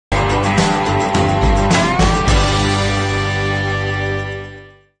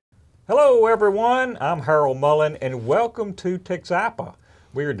Hello everyone, I'm Harold Mullen and welcome to TXAPA.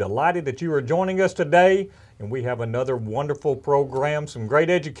 We are delighted that you are joining us today and we have another wonderful program, some great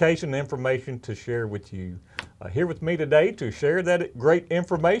education and information to share with you. Here with me today to share that great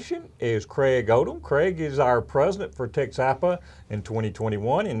information is Craig Odom. Craig is our president for TXAPA in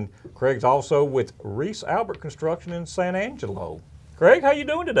 2021 and Craig's also with Reece Albert Construction in San Angelo. Craig, how you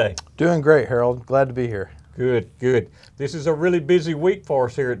doing today? Doing great, Harold. Glad to be here. Good, good. This is a really busy week for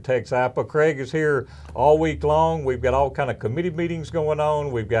us here at TXAPA. Craig is here all week long. We've got all kind of committee meetings going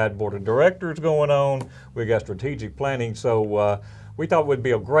on. We've got board of directors going on. We've got strategic planning. So we thought it would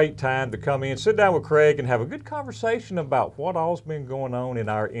be a great time to come in, sit down with Craig and have a good conversation about what all's been going on in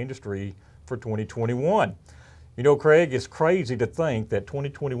our industry for 2021. You know, Craig, it's crazy to think that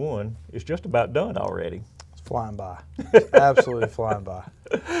 2021 is just about done already. Flying by. Absolutely flying by.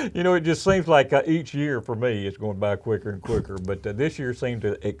 You know, it just seems like each year for me it's going by quicker and quicker, but this year seemed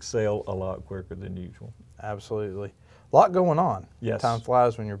to excel a lot quicker than usual. Absolutely. A lot going on. Yes. Time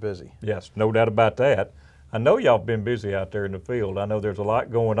flies when you're busy. Yes, no doubt about that. I know y'all been busy out there in the field. I know there's a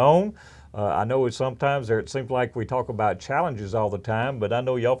lot going on. I know sometimes it seems like we talk about challenges all the time, but I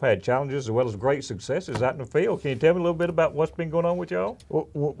know y'all have had challenges as well as great successes out in the field. Can you tell me a little bit about what's been going on with y'all? Well,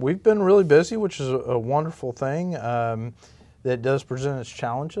 we've been really busy, which is a wonderful thing. That does present its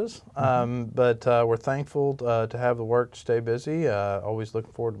challenges, but we're thankful to have the work to stay busy. Always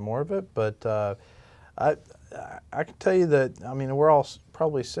looking forward to more of it. But I can tell you that, I mean, we're all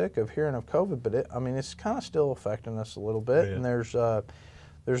probably sick of hearing of COVID, but I mean, it's kind of still affecting us a little bit. Yeah. And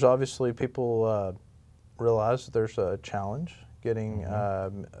there's obviously people realize that there's a challenge getting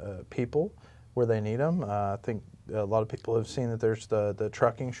people where they need them. I think a lot of people have seen that there's the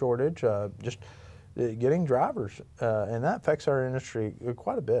trucking shortage, just getting drivers, and that affects our industry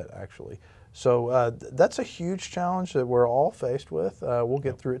quite a bit, actually. So that's a huge challenge that we're all faced with. We'll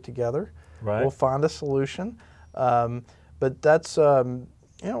get through it together. Right. We'll find a solution. But that's you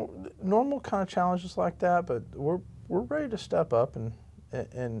know, normal kind of challenges like that. But we're ready to step up and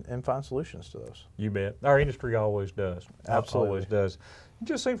find solutions to those. You bet. Our industry always does. Absolutely. Always does. It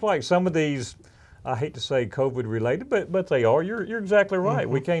just seems like some of these, I hate to say COVID related, but they are. You're exactly right.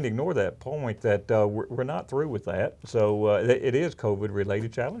 We can't ignore that point that we're not through with that. So it is COVID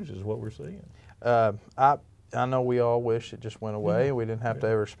related challenges is what we're seeing. I know we all wish it just went away. We didn't have to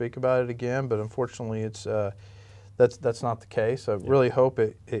ever speak about it again, but unfortunately it's that's not the case. I really hope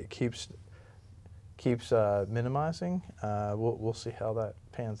it keeps minimizing. We'll see how that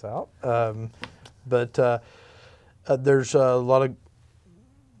pans out. But there's a lot of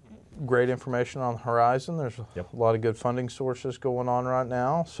great information on the horizon. There's a lot of good funding sources going on right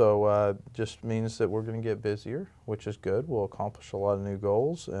now. So just means that we're going to get busier, which is good. We'll accomplish a lot of new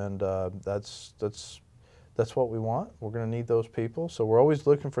goals, and that's what we want. We're going to need those people. So we're always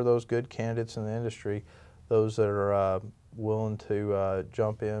looking for those good candidates in the industry, those that are willing to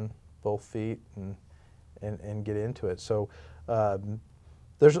jump in both feet and get into it. So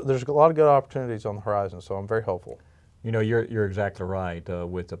there's a lot of good opportunities on the horizon, so I'm very hopeful. You know, you're exactly right.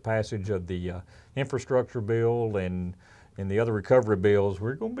 With the passage of the infrastructure bill and the other recovery bills,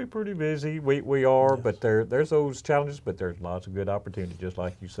 we're going to be pretty busy. We are, yes. But there's those challenges, but there's lots of good opportunities, just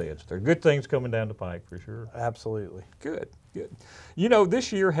like you said. So there are good things coming down the pike for sure. Absolutely. Good, good. You know,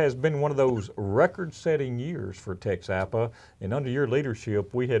 this year has been one of those record-setting years for TXAPA, and under your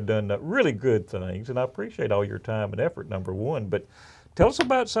leadership, we had done really good things, and I appreciate all your time and effort, number one. But tell us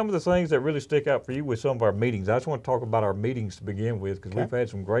about some of the things that really stick out for you with some of our meetings. I just want to talk about our meetings to begin with, because we've had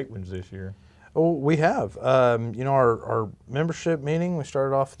some great ones this year. Oh, we have. You know, our membership meeting, we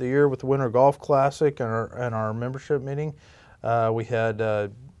started off the year with the Winter Golf Classic and our membership meeting. We had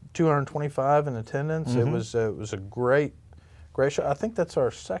 225 in attendance. It was a great show. I think that's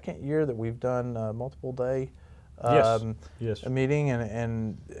our second year that we've done multiple day meeting,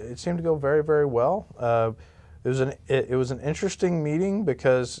 and it seemed to go very, very well. It was an interesting meeting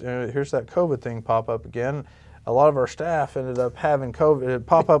because here's that COVID thing pop up again. A lot of our staff ended up having COVID,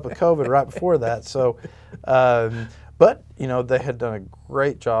 pop up with COVID right before that. So, but you know, they had done a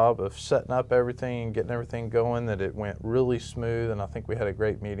great job of setting up everything and getting everything going. That it went really smooth, and I think we had a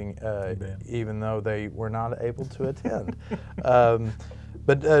great meeting, even though they were not able to attend.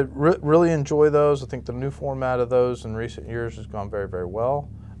 But really enjoy those. I think the new format of those in recent years has gone very, very well.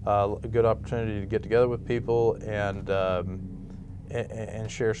 A good opportunity to get together with people and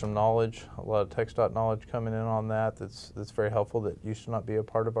share some knowledge. A lot of TxDOT knowledge coming in on that. That's very helpful. That used to not be a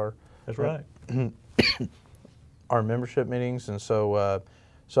part of our our membership meetings, and so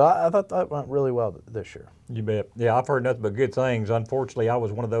So I thought that went really well this year. You bet. Yeah, I've heard nothing but good things. Unfortunately, I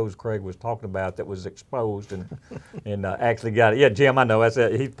was one of those Craig was talking about that was exposed and actually got it. Yeah, Jim, I know. That's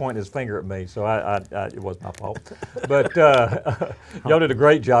it. He's pointing his finger at me, so it was my fault. But y'all did a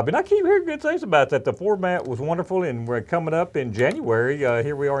great job. And I keep hearing good things about that. The format was wonderful, and we're coming up in January.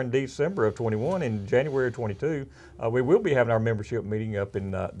 Here we are in December of 21. In January of 22, we will be having our membership meeting up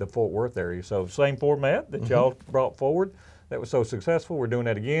in the Fort Worth area. So same format that y'all brought forward. That was so successful. We're doing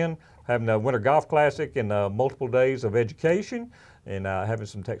that again, having a Winter Golf Classic and multiple days of education, and having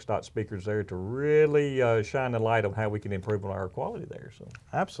some TXDOT speakers there to really shine the light on how we can improve on our quality there. So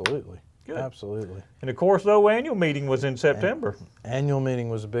absolutely, good. Absolutely. And of course, though, annual meeting was in September. Annual meeting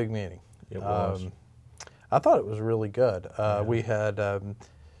was a big meeting. It was. I thought it was really good.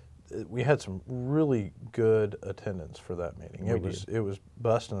 We had some really good attendance for that meeting. It was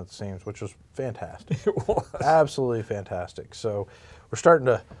busting at the seams, which was fantastic. It was absolutely fantastic. So we're starting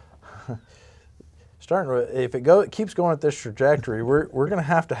to if it keeps going at this trajectory, we're going to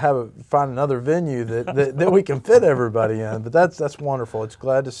have find another venue that we can fit everybody in. But that's wonderful. It's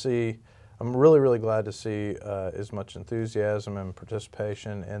glad to see. I'm really glad to see as much enthusiasm and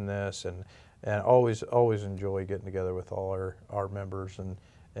participation in this, and always enjoy getting together with all our members and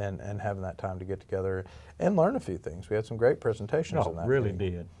having that time to get together and learn a few things. We had some great presentations in that really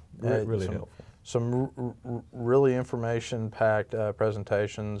meeting. did. Really helpful. Some really information-packed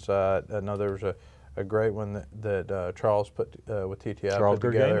presentations. I know there was a great one that Charles put with TTI put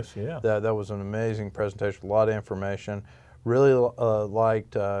together. Yeah. That was an amazing presentation, a lot of information. Really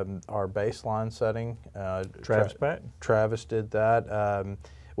liked our baseline setting. Travis Patton. Travis did that.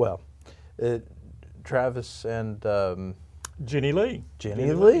 Travis and Jenny Lee.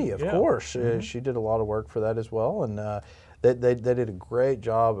 Jenny Lee, of course. She did a lot of work for that as well, and they did a great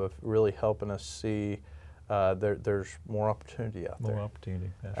job of really helping us see there's more opportunity out there. More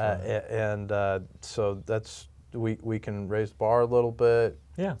opportunity, that's right. And so we can raise the bar a little bit.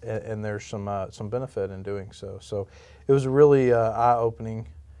 Yeah. And there's some benefit in doing so. So it was a really eye-opening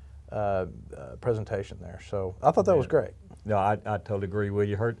presentation there. So I thought that was great. No, I totally agree with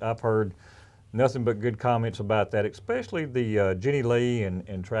you. I've heard nothing but good comments about that, especially the Jenny Lee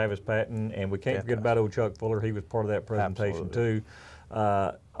and Travis Patton, and we can't forget about old Chuck Fuller. He was part of that presentation too,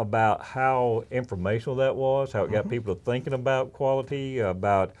 about how informational that was, how it got people thinking about quality,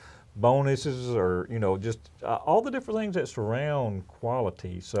 about bonuses, or just all the different things that surround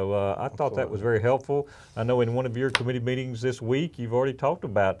quality. So I thought that was very helpful. I know in one of your committee meetings this week, you've already talked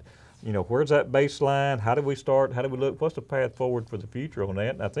about where's that baseline? How do we start? How do we look? What's the path forward for the future on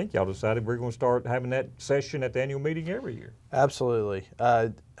that? And I think y'all decided we're going to start having that session at the annual meeting every year. Absolutely.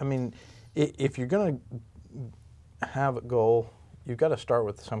 I mean, if you're going to have a goal, you've got to start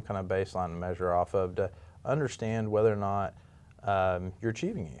with some kind of baseline to measure off of to understand whether or not you're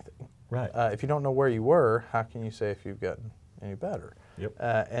achieving anything. Right. If you don't know where you were, how can you say if you've gotten any better? Yep.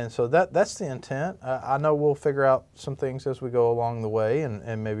 And so that's the intent. I know we'll figure out some things as we go along the way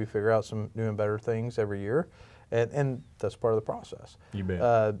and maybe figure out some new and better things every year. And that's part of the process. You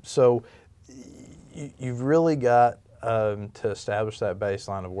bet. So you've really got to establish that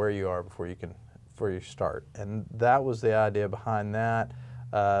baseline of where you are before you start. And that was the idea behind that.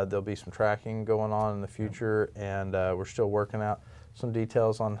 There'll be some tracking going on in the future, and we're still working out some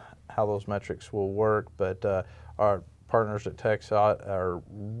details on how those metrics will work. But our partners at TXAPA are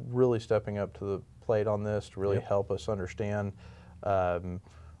really stepping up to the plate on this to really help us understand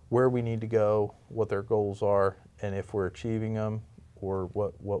where we need to go, what their goals are, and if we're achieving them, or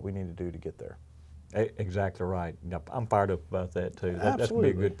what we need to do to get there. Exactly right. I'm fired up about that too. That's going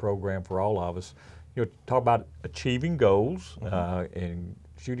to be a good program for all of us. Talk about achieving goals and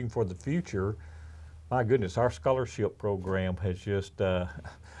shooting for the future. My goodness, our scholarship program has just,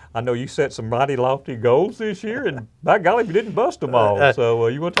 I know you set some mighty lofty goals this year, and by golly, you didn't bust them all. So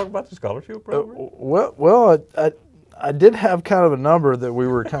you want to talk about the scholarship program? Well, I did have kind of a number that we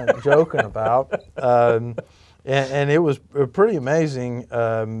were kind of joking about, and it was pretty amazing.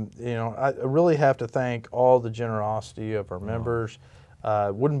 I really have to thank all the generosity of our members.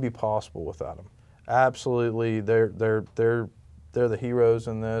 Wouldn't be possible without them. Absolutely, they're the heroes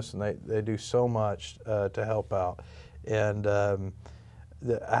in this, and they do so much to help out. And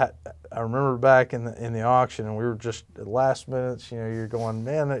I remember back in the auction, and we were just at last minutes. You're going,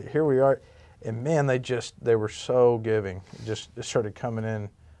 man, here we are, and man, they were so giving. Just started coming in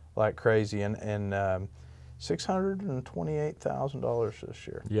like crazy, and $628,000 this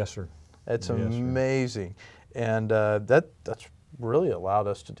year. Yes, sir. It's amazing, and that's really allowed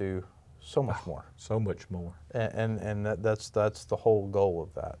us to do so much more. So much more. And that's the whole goal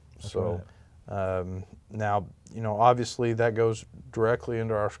of that. That's so right. Now, obviously that goes directly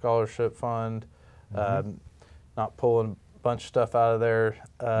into our scholarship fund, not pulling a bunch of stuff out of there.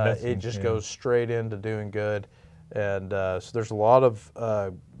 It just goes straight into doing good. And so there's a lot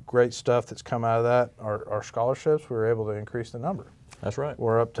of great stuff that's come out of that. Our scholarships, we were able to increase the number. That's right.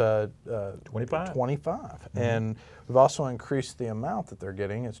 We're up to 25. And we've also increased the amount that they're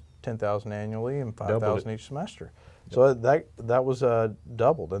getting. It's $10,000 annually and $5,000 each semester. Yep. So that was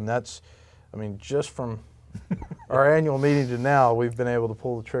doubled, and that's, just from our annual meeting to now, we've been able to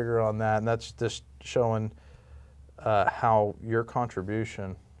pull the trigger on that, and that's just showing how your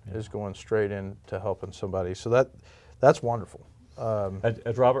contribution is going straight into helping somebody. So that's wonderful.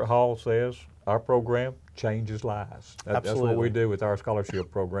 As Robert Hall says, our program changes lives. That's what we do with our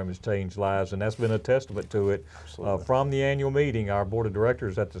scholarship program, is change lives, and that's been a testament to it. From the annual meeting, our board of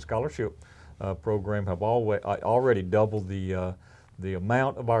directors at the scholarship program have already doubled the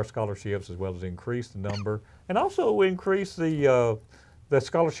amount of our scholarships, as well as increased the number, and also increased the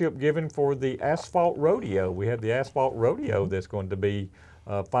scholarship given for the Asphalt Rodeo. We have the Asphalt Rodeo that's going to be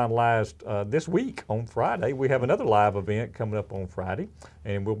finalized this week on Friday. We have another live event coming up on Friday,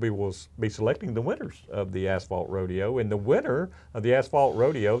 and we'll be selecting the winners of the Asphalt Rodeo. And the winner of the Asphalt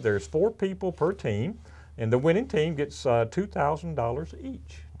Rodeo, there's 4 people per team, and the winning team gets $2,000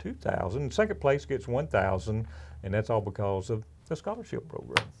 each. $2,000. Second place gets $1,000, and that's all because of the scholarship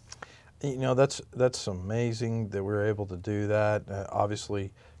program. That's amazing that we're able to do that.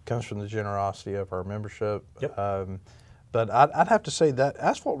 Obviously, comes from the generosity of our membership. Yep. But I'd have to say that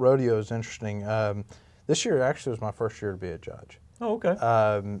Asphalt Rodeo is interesting. This year actually was my first year to be a judge. Oh, okay.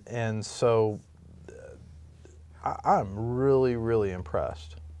 And so I'm really, really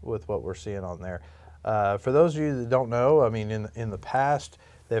impressed with what we're seeing on there. For those of you that don't know, in the past,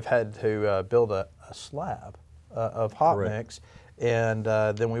 they've had to build a slab of hot mix, and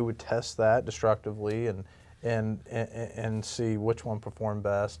then we would test that destructively and see which one performed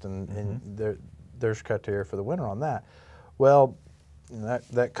best, and there's criteria for the winner on that. Well,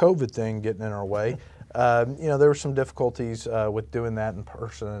 that COVID thing getting in our way, there were some difficulties with doing that in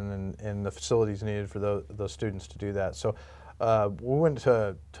person and the facilities needed for those students to do that. So we went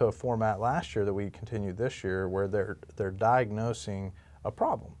to a format last year that we continued this year, where they're diagnosing a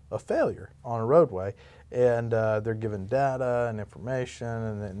problem, a failure on a roadway, and they're given data and information,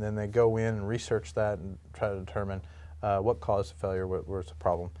 and then they go in and research that and try to determine what caused the failure, where's the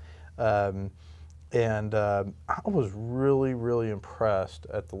problem. And I was really, really impressed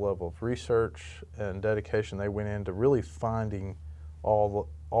at the level of research and dedication they went into really finding all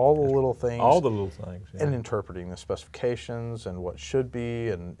the little things. All the little things. Yeah. And interpreting the specifications and what should be,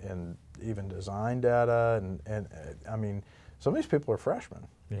 and even design data. And some of these people are freshmen.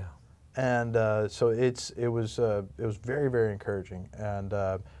 Yeah. And so it was very, very encouraging, and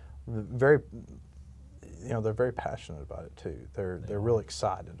they're very passionate about it too. They're really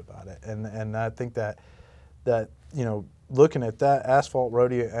excited about it, and I think that looking at that Asphalt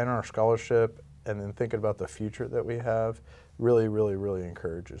Rodeo and our scholarship, and then thinking about the future that we have, really, really, really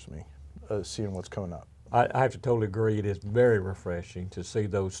encourages me, seeing what's coming up. I have to totally agree. It is very refreshing to see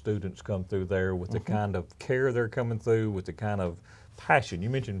those students come through there with the kind of care they're coming through, with the kind of passion. You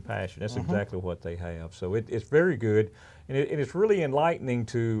mentioned passion. That's exactly what they have. So it's very good, and it's really enlightening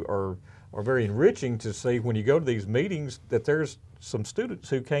or very enriching to see when you go to these meetings that there's some students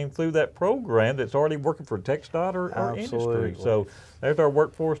who came through that program that's already working for TxDOT or industry. So there's our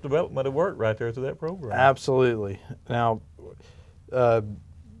workforce development at work right there through that program. Absolutely. Now,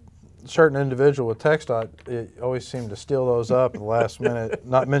 certain individual with TxDOT, it always seemed to steal those up at the last minute,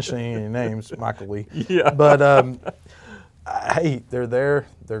 not mentioning any names, Michael Lee. Yeah. But hey, they're there.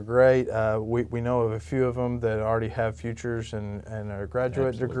 They're great. We know of a few of them that already have futures and a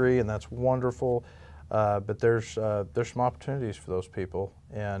graduate degree, and that's wonderful. But there's some opportunities for those people,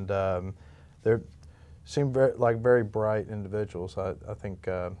 and they seem very bright individuals. I think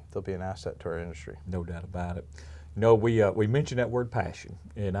they'll be an asset to our industry. No doubt about it. We mentioned that word passion,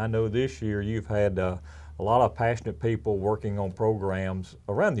 and I know this year you've had a lot of passionate people working on programs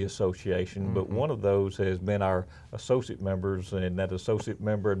around the association, but one of those has been our associate members and that associate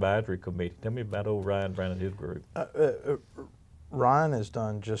member advisory committee. Tell me about old Ryan Brown and his group. Ryan has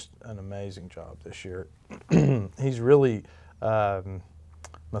done just an amazing job this year. He's really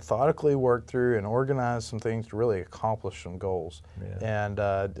methodically worked through and organized some things to really accomplish some goals. Yeah.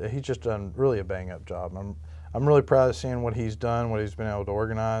 And he's just done really a bang-up job. I'm really proud of seeing what he's done, what he's been able to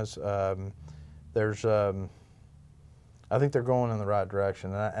organize. I think they're going in the right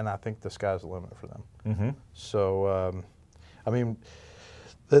direction, and I think the sky's the limit for them. So,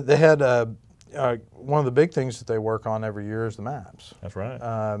 they had one of the big things that they work on every year is the maps. That's right.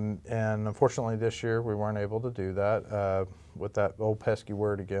 And unfortunately this year we weren't able to do that with that old pesky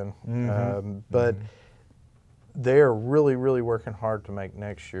word again. But they are really, really working hard to make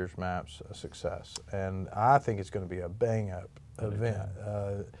next year's maps a success. And I think it's going to be a bang-up event.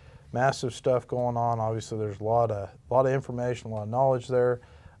 Massive stuff going on. Obviously there's a lot of information, a lot of knowledge there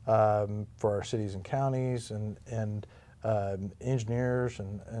for our cities and counties and engineers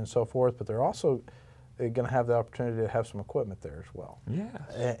and so forth, but they're also going to have the opportunity to have some equipment there as well. Yeah.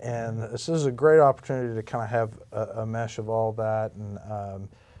 And this is a great opportunity to kind of have a mesh of all that, and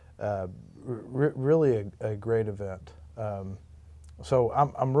really a great event. So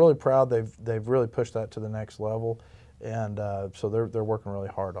I'm really proud they've really pushed that to the next level, and so they're working really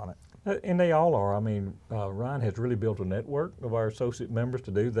hard on it. And they all are. I mean, Ryan has really built a network of our associate members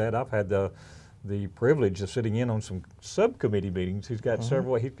to do that. I've had the privilege of sitting in on some subcommittee meetings. He's got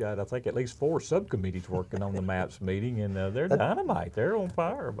several. He's got, I think, at least 4 subcommittees working on the MAPS meeting, and they're dynamite. They're on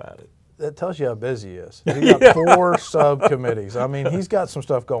fire about it. That tells you how busy he is. He's got 4 subcommittees. I mean, he's got some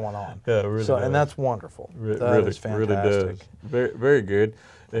stuff going on. Yeah, really so, does. And that's wonderful. That is fantastic. Really does. Very, very good.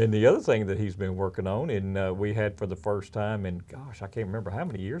 And the other thing that he's been working on, and we had for the first time in, gosh, I can't remember how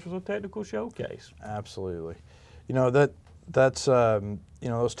many years, was a technical showcase. Absolutely. You know, that's you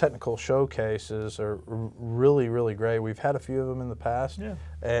know, those technical showcases are really, really great. We've had a few of them in the past,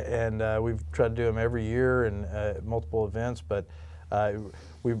 and we've tried to do them every year in multiple events, but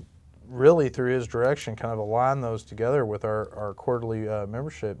we really, through his direction, kind of aligned those together with our quarterly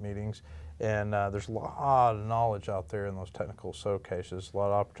membership meetings. And there's a lot of knowledge out there in those technical showcases, a lot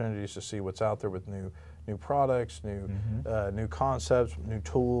of opportunities to see what's out there with new products, new concepts, new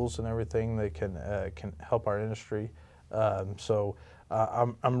tools, and everything that can help our industry. So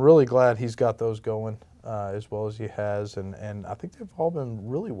I'm really glad he's got those going as well as he has, and I think they've all been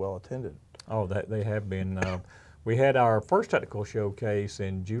really well attended. Oh, they have been. We had our first technical showcase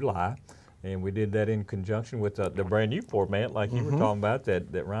in July. And we did that in conjunction with the brand new format, like you were talking about,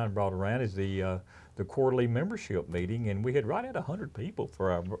 that Ryan brought around, is the quarterly membership meeting. And we had right at 100 people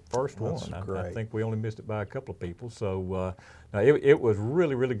for our first one. I think we only missed it by a couple of people. So it was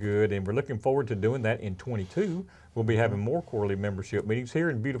really, really good. And we're looking forward to doing that in 22. We'll be having more quarterly membership meetings here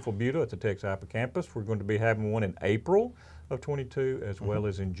in beautiful Buda at the TXAPA campus. We're going to be having one in April of 22 as well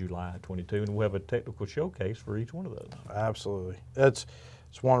as in July of 22. And we'll have a technical showcase for each one of those. Absolutely. It's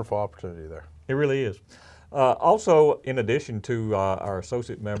a wonderful opportunity there. It really is. Also, in addition to our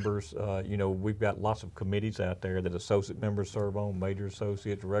associate members, you know, we've got lots of committees out there that associate members serve on, major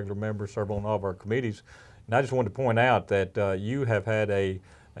associates, regular members serve on all of our committees. And I just wanted to point out that you have had a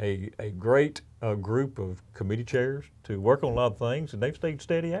great group of committee chairs to work on a lot of things, and they've stayed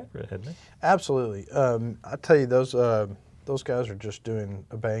steady after it, haven't they? Absolutely. I tell you, those guys are just doing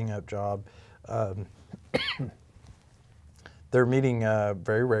a bang-up job. They're meeting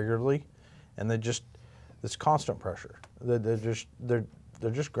very regularly, and it's constant pressure. They're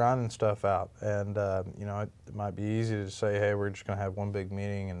just grinding stuff out, and you know, it might be easy to say, hey, we're just going to have one big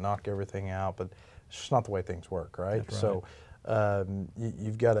meeting and knock everything out, but it's just not the way things work, right? That's right. So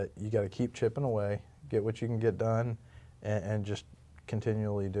you've got to keep chipping away, get what you can get done, and just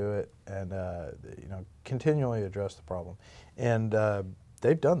continually do it, and you know, continually address the problem. And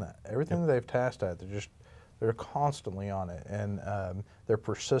they've done that. Everything that they've tasked at, they're constantly on it, and their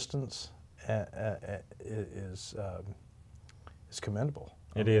persistence is commendable.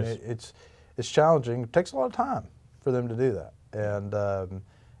 It is. It's challenging. It takes a lot of time for them to do that,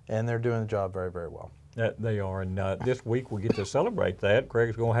 and they're doing the job very, very well. They are, and this week we get to celebrate that.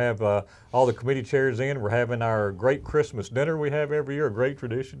 Craig's going to have all the committee chairs in. We're having our great Christmas dinner we have every year, a great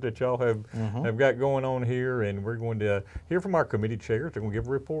tradition that y'all have got going on here, and we're going to hear from our committee chairs. They're going to give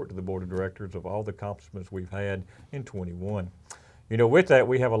a report to the board of directors of all the accomplishments we've had in 21. You know, with that,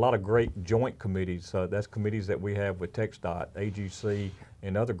 we have a lot of great joint committees. That's committees that we have with TxDOT, AGC,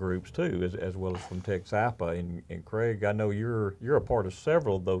 and other groups too, as well as from TXAPA. And Craig, I know you're a part of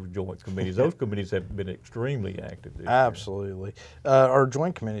several of those joint committees. Those committees have been extremely active this year. Absolutely. Our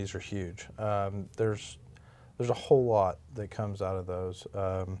joint committees are huge. There's a whole lot that comes out of those.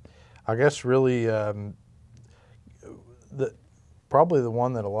 I guess really probably the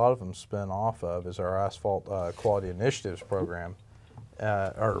one that a lot of them spin off of is our Asphalt Quality Initiatives program,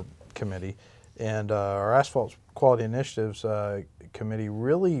 or committee. And our Asphalt Quality Initiatives committee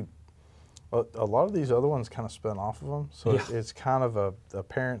really, a lot of these other ones kind of spin off of them. So it's kind of a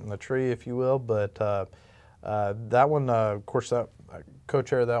parent in the tree, if you will. But that one, of course, I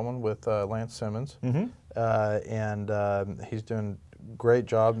co-chair that one with Lance Simmons. And he's doing a great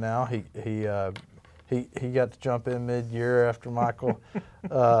job now. He he got to jump in mid-year after Michael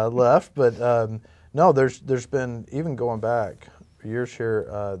left. But no, there's been, even going back years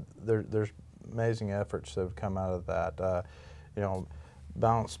here, there's amazing efforts that have come out of that. You know,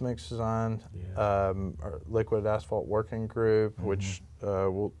 balanced mix design, our liquid asphalt working group, which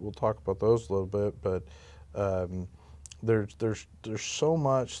we'll talk about those a little bit, but there's so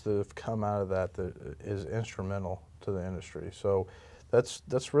much that have come out of that that is instrumental to the industry. So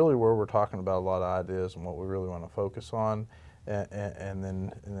that's really where we're talking about a lot of ideas and what we really want to focus on, and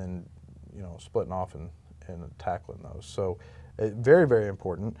then you know, splitting off and tackling those. So very, very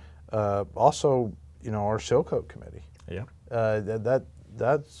important. Also, you know, our seal coat committee. Yeah.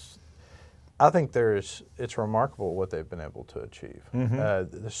 That's, I think it's remarkable what they've been able to achieve.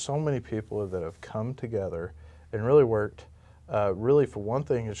 There's so many people that have come together and really worked. Really, for one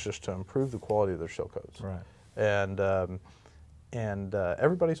thing, it's just to improve the quality of their seal coats. Right. And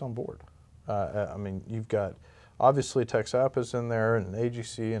everybody's on board. I mean, you've got obviously TXAPA's in there, and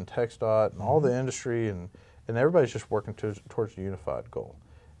AGC and TXDOT and all the industry, and everybody's just working towards a unified goal.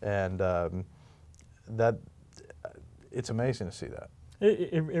 And that, it's amazing to see that.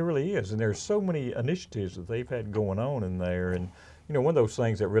 It really is, and there's so many initiatives that they've had going on in there, and you know, one of those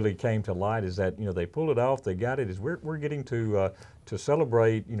things that really came to light is that, you know, they pulled it off, they got it. Is we're getting to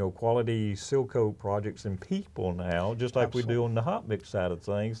celebrate, you know, quality seal coat projects and people now, just like we do on the hot mix side of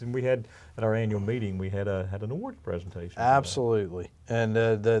things. And we had at our annual meeting, we had an awards presentation. Absolutely, and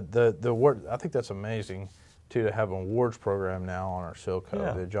the award, I think that's amazing too, to have an awards program now on our seal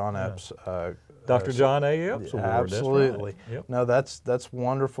coat. The John Epps. Dr. John A. Epps Award. Absolutely. That's right. Yep. No, that's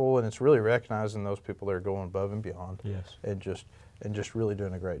wonderful, and it's really recognizing those people that are going above and beyond. Yes. And just really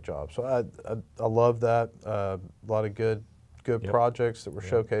doing a great job. So I love that. A lot of good projects that were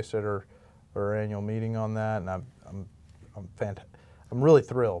showcased at our annual meeting on that, and I'm really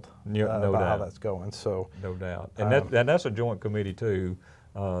thrilled about how that's going. So no doubt, and that's a joint committee too.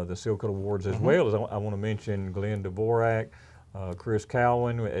 The Seal Coat Awards, as well as I want to mention Glenn Dvorak, Chris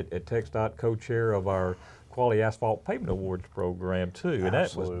Cowan at TXDOT, co-chair of our Quality Asphalt Pavement Awards program too, and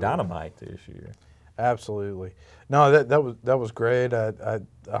that was dynamite this year. Absolutely. No, that was great. I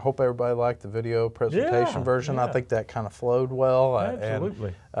hope everybody liked the video presentation version. I think that kind of flowed well.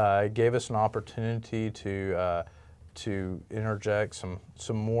 Absolutely. And it gave us an opportunity to interject some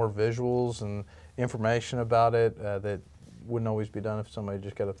more visuals and information about it that wouldn't always be done if somebody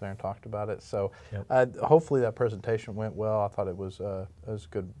just got up there and talked about it. So hopefully that presentation went well. I thought it was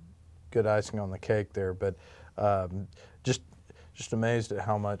good icing on the cake there, but just amazed at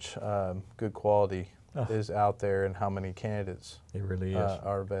how much good quality is out there and how many candidates it really is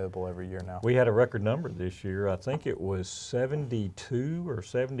are available every year now. We had a record number this year. I think it was 72 or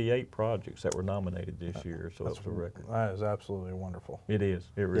 78 projects that were nominated this year, so that's a record. That is absolutely wonderful. It is.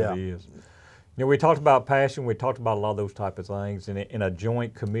 It really is. You know, we talked about passion. We talked about a lot of those type of things in a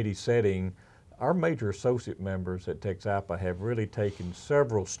joint committee setting. Our major associate members at TXAPA have really taken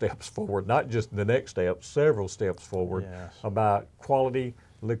several steps forward, not just the next step, several steps forward about quality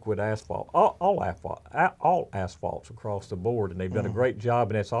liquid asphalt, all asphalts across the board, and they've done a great job,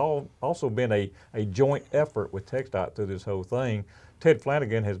 and it's also been a joint effort with TXDOT through this whole thing. Ted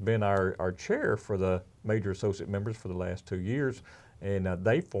Flanagan has been our chair for the major associate members for the last 2 years, and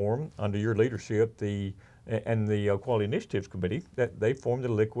they formed, under your leadership, the Quality Initiatives Committee, that they formed the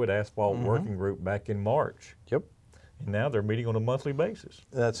Liquid Asphalt Working Group back in March. Yep. And now they're meeting on a monthly basis.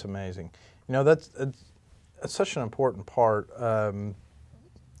 That's amazing. You know, that's such an important part.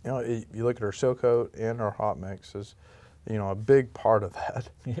 You know, you look at our seal coat and our hot mixes, you know, a big part of that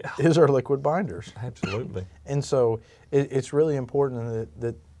is our liquid binders. Absolutely. And so it's really important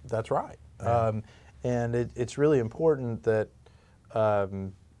that's right. And it's really important that,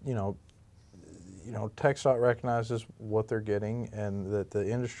 you know, TXDOT recognizes what they're getting, and that the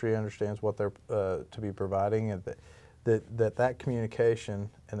industry understands what they're to be providing, and that communication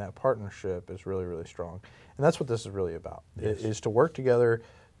and that partnership is really, really strong. And that's what this is really about, is to work together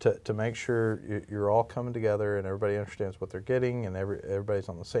to make sure you're all coming together and everybody understands what they're getting, and everybody's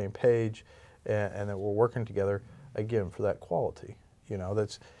on the same page, and that we're working together, again, for that quality. You know,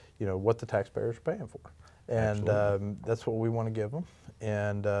 that's, you know, what the taxpayers are paying for. And that's what we want to give them.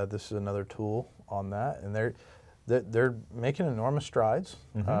 And this is another tool on that. And they're making enormous strides.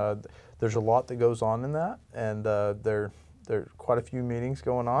 There's a lot that goes on in that, and there are quite a few meetings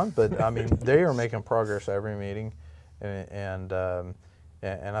going on. But I mean, they are making progress every meeting, and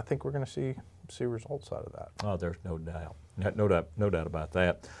I think we're going to see results out of that. Oh, there's no doubt, no doubt about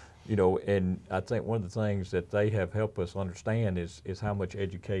that. You know, and I think one of the things that they have helped us understand is how much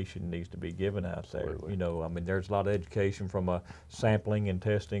education needs to be given out there. You know, I mean, there's a lot of education from a sampling and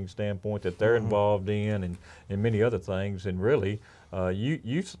testing standpoint that they're involved in, and many other things. And really,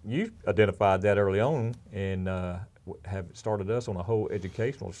 you identified that early on, and have started us on a whole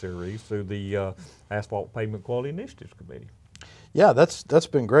educational series through the Asphalt Pavement Quality Initiatives Committee. Yeah, that's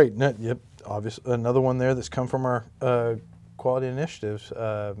been great. Yep, obviously another one there that's come from our Quality Initiatives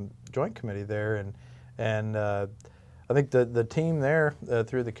Joint Committee there, and I think the team there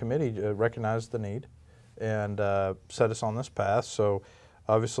through the committee recognized the need and set us on this path. So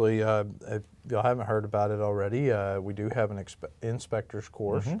obviously, if y'all haven't heard about it already, we do have an inspector's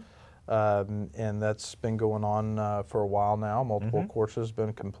course, and that's been going on for a while now. Multiple courses have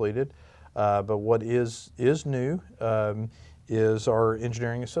been completed, but what is new is our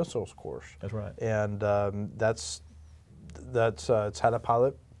Engineering Essentials course. That's right. And it's had a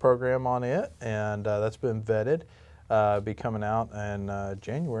pilot program on it, and that's been vetted. Be coming out in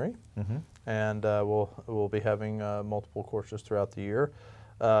January, and we'll be having multiple courses throughout the year.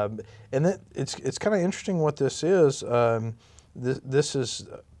 And it's kind of interesting what this is. This is,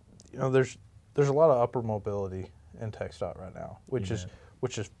 you know, there's a lot of upper mobility in TXDOT right now, which is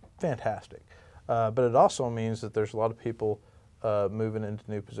fantastic. But it also means that there's a lot of people moving into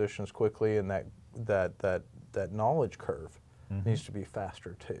new positions quickly, and that knowledge curve needs to be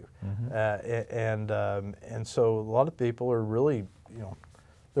faster too. And so a lot of people are really, you know,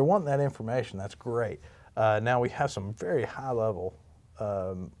 they're wanting that information. That's great. Now we have some very high level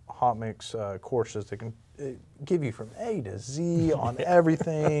hot mix courses that can give you from A to Z on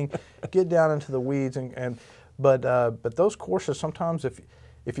everything, get down into the weeds, but those courses sometimes,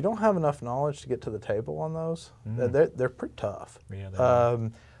 if you don't have enough knowledge to get to the table on those, they're pretty tough. Yeah,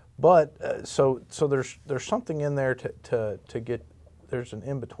 but so there's something in there to get. There's an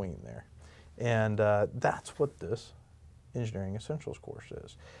in between there, and that's what this Engineering Essentials course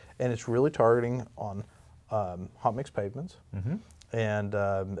is, and it's really targeting on hot mix pavements and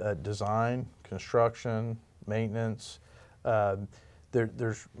design, construction, maintenance.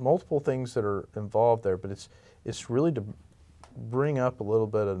 There's multiple things that are involved there, but it's really to bring up a little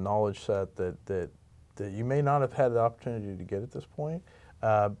bit of knowledge set that you may not have had the opportunity to get at this point,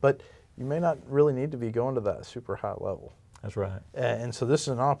 but you may not really need to be going to that super high level. That's right. And so this is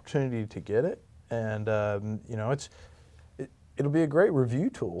an opportunity to get it, and you know, it'll be a great review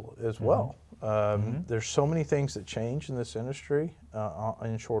tool as well. There's so many things that change in this industry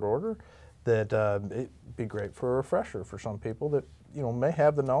in short order that it'd be great for a refresher for some people that, you know, may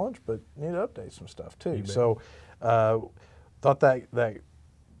have the knowledge but need to update some stuff too. So thought that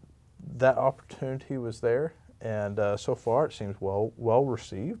opportunity was there, and so far it seems well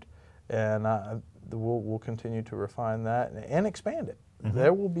received, and we'll continue to refine that and expand it.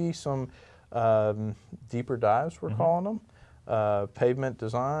 There will be some deeper dives, we're calling them, pavement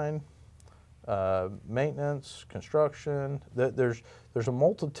design, maintenance, construction. There's a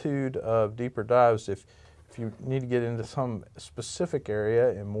multitude of deeper dives. If you need to get into some specific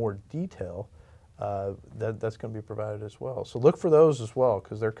area in more detail, that's going to be provided as well. So look for those as well,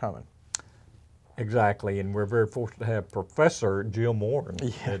 because they're coming. Exactly, and we're very fortunate to have Professor Jill Moore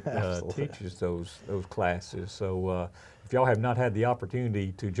that teaches those classes. So if y'all have not had the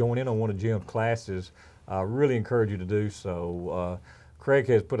opportunity to join in on one of Jim's classes, I really encourage you to do so. Craig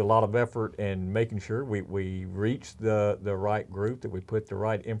has put a lot of effort in making sure we reach the right group, that we put the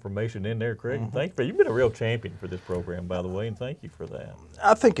right information in there, Craig. And thank you for, you've been a real champion for this program, by the way, and thank you for that.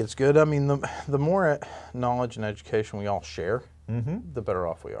 I think it's good. I mean, the more knowledge and education we all share, the better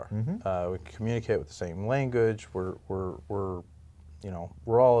off we are. We can communicate with the same language. We're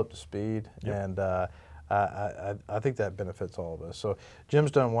all up to speed, and I think that benefits all of us. So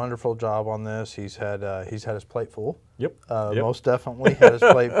Jim's done a wonderful job on this. He's had his plate full. Most definitely had his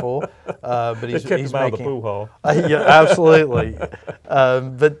plate full. But he's kept him out making of the pool hall. Yeah, absolutely.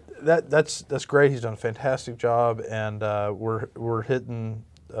 But that's great. He's done a fantastic job, and we're hitting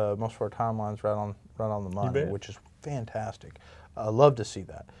most of our timelines right on the money, which is fantastic. I love to see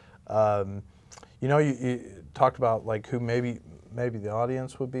that. You know, you talked about like who maybe the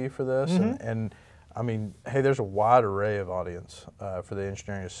audience would be for this, and I mean, hey, there's a wide array of audience for the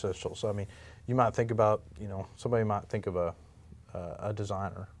Engineering Essentials. So, I mean, you might think about, you know, somebody might think of a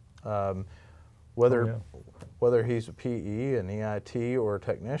designer, whether he's a PE, an EIT, or a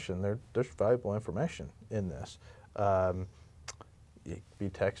technician. There's valuable information in this. He could be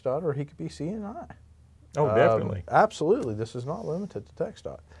TXDOT, or he could be C&I. Oh, definitely. Absolutely. This is not limited to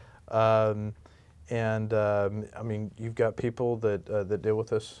TXDOT. I mean, you've got people that deal with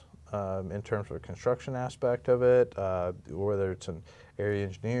this in terms of the construction aspect of it, whether it's an area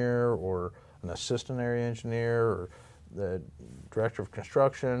engineer or an assistant area engineer or the director of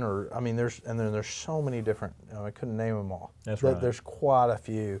construction, or I mean, there's so many different. I couldn't name them all. That's right. There's quite a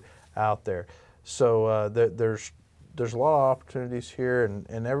few out there. So there's a lot of opportunities here,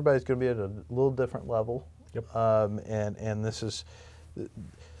 and everybody's going to be at a little different level. Yep. And this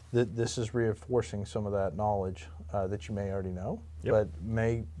is reinforcing some of that knowledge that you may already know, yep. but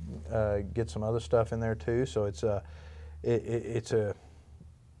may get some other stuff in there too. So it's a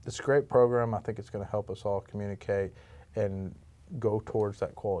great program. I think it's going to help us all communicate and go towards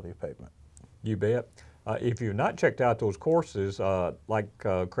that quality of pavement. You bet. If you've not checked out those courses, like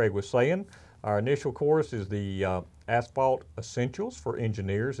Craig was saying, our initial course is the Asphalt Essentials for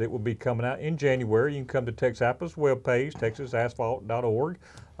Engineers. It will be coming out in January. You can come to TXAPA's webpage, texasasphalt.org,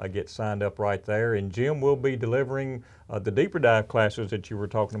 get signed up right there. And Jim will be delivering the deeper dive classes that you were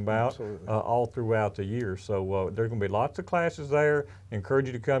talking about all throughout the year. So there's going to be lots of classes there. Encourage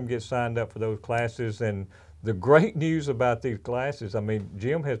you to come get signed up for those classes. And the great news about these classes, I mean,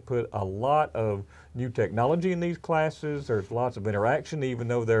 Jim has put a lot of new technology in these classes. There's lots of interaction, even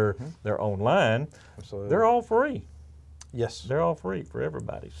though they're online. Absolutely. They're all free. Yes. They're all free for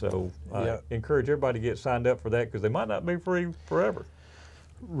everybody. So Yeah. encourage everybody to get signed up for that, because they might not be free forever.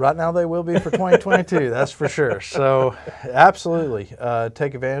 Right now they will be for 2022, that's for sure. So absolutely,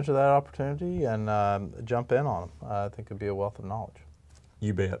 take advantage of that opportunity and jump in on them. I think it'd be a wealth of knowledge.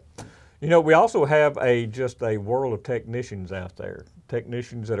 You bet. You know, we also have just a world of technicians out there.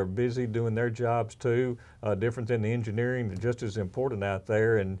 Technicians that are busy doing their jobs too, different than the engineering, just as important out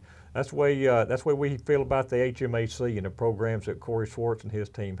there. And that's the way we feel about the HMAC and the programs that Corey Schwartz and his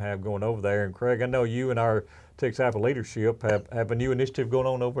team have going over there. And Craig, I know you and our TXAPA leadership have a new initiative going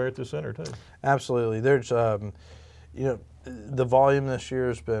on over at the center too. Absolutely. There's, you know, the volume this year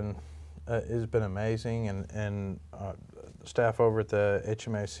has been amazing, and staff over at the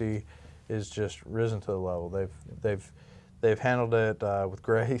HMAC is just risen to the level. They've handled it with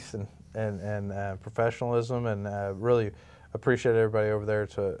grace and professionalism, and really appreciate everybody over there.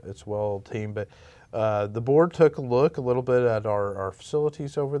 It's a well team. But the board took a little bit at our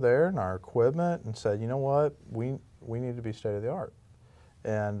facilities over there and our equipment, and said, you know what, we need to be state of the art,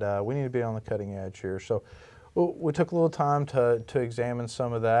 and we need to be on the cutting edge here. So we took a little time to examine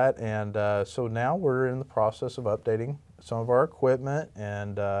some of that, and so now we're in the process of updating some of our equipment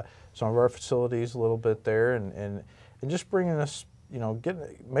and some of our facilities a little bit there, and just bringing us, you know,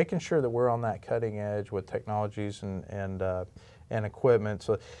 making sure that we're on that cutting edge with technologies and equipment.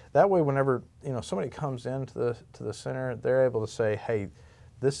 So that way, whenever, you know, somebody comes into the center, they're able to say, hey,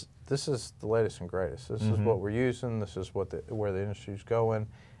 this is the latest and greatest. This is what we're using. This is where the industry's going,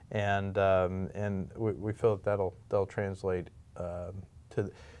 and we feel that that'll translate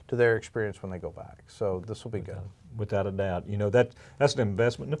to their experience when they go back. So this will be good. Without a doubt. You know, that's an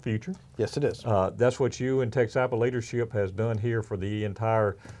investment in the future. Yes, it is. That's what you and TXAPA leadership has done here for the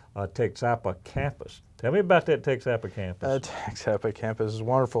entire TXAPA campus. Tell me about that TXAPA campus. TXAPA campus is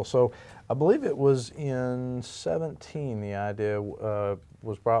wonderful. So I believe it was in 17 the idea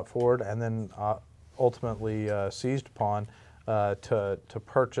was brought forward, and then ultimately seized upon to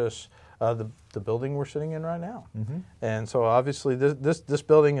purchase the building we're sitting in right now. And so obviously this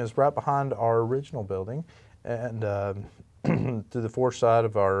building is right behind our original building, and through the foresight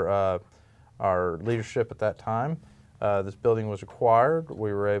of our leadership at that time, this building was acquired.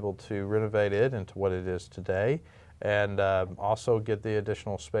 We were able to renovate it into what it is today, and also get the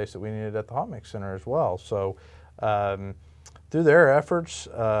additional space that we needed at the Hot Mix Center as well. So through their efforts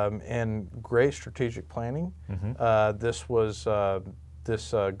and great strategic planning,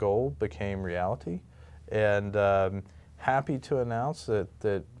 this goal became reality, and happy to announce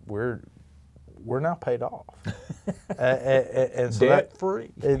that we're now paid off. And so debt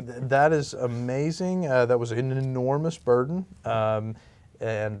free. That is amazing. That was an enormous burden, and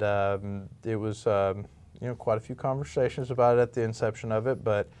it was you know, quite a few conversations about it at the inception of it,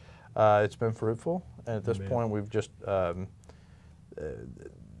 but it's been fruitful. And at this point, we've just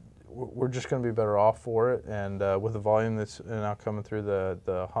we're just going to be better off for it, and with the volume that's now coming through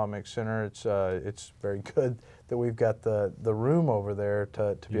the Hot Mix Center, it's very good that we've got the room over there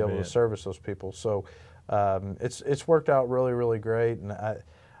to be able to service those people. So it's worked out really, really great, and I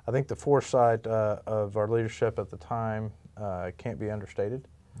think the foresight of our leadership at the time can't be understated.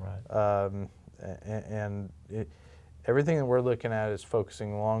 Right. And everything that we're looking at is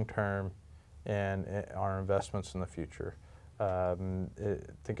focusing long term and our investments in the future. I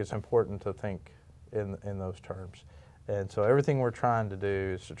think it's important to think in those terms, and so everything we're trying to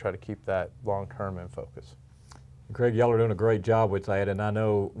do is to try to keep that long term in focus. Craig, y'all are doing a great job with that, and I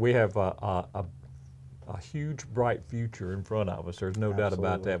know we have a huge, bright future in front of us. There's no doubt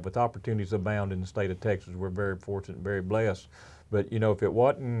about that. With opportunities abound in the state of Texas, we're very fortunate and very blessed. But, you know, if it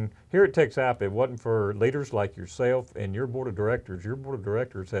wasn't, here at TXAPA, it wasn't for leaders like yourself and your board of directors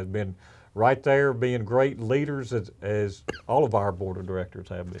has been right there being great leaders as all of our board of directors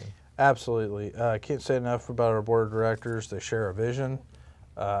have been. Absolutely. I can't say enough about our board of directors. They share a vision,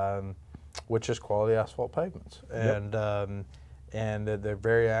 which is quality asphalt pavements. Yep. And they're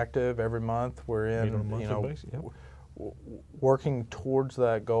very active every month. We're in, you know, basis, yep. working towards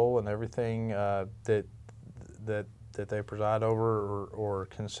that goal, and everything that they preside over or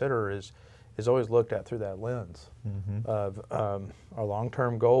consider is always looked at through that lens of our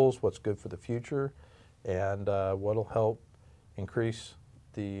long-term goals, what's good for the future, and what'll help increase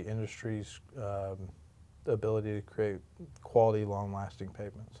the industry's ability to create quality, long-lasting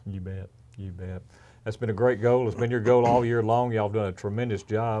pavements. You bet. You bet. That's been a great goal. It's been your goal all year long. Y'all have done a tremendous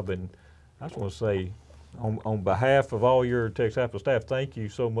job, and I just want to say, on behalf of all your TXAPA staff, thank you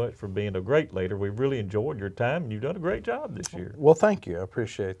so much for being a great leader. We've really enjoyed your time, and you've done a great job this year. Well, thank you. I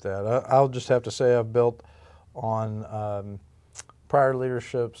appreciate that. I'll just have to say I've built on prior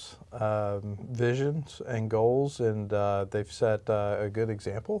leadership's visions and goals, and they've set a good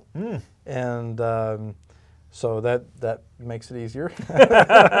example. And so that makes it easier.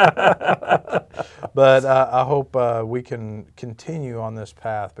 But I hope we can continue on this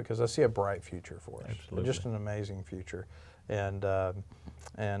path, because I see a bright future for us. Absolutely. Just an amazing future. And so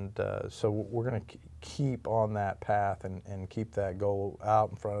we're going to keep on that path and keep that goal out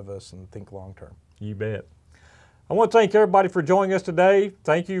in front of us and think long term. You bet. I want to thank everybody for joining us today.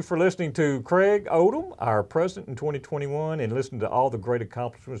 Thank you for listening to Craig Odom, our president in 2021, and listening to all the great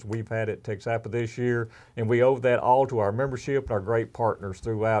accomplishments we've had at TXAPA this year. And we owe that all to our membership and our great partners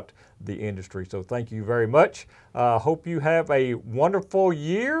throughout the industry. So thank you very much. Hope you have a wonderful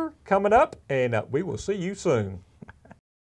year coming up, and we will see you soon.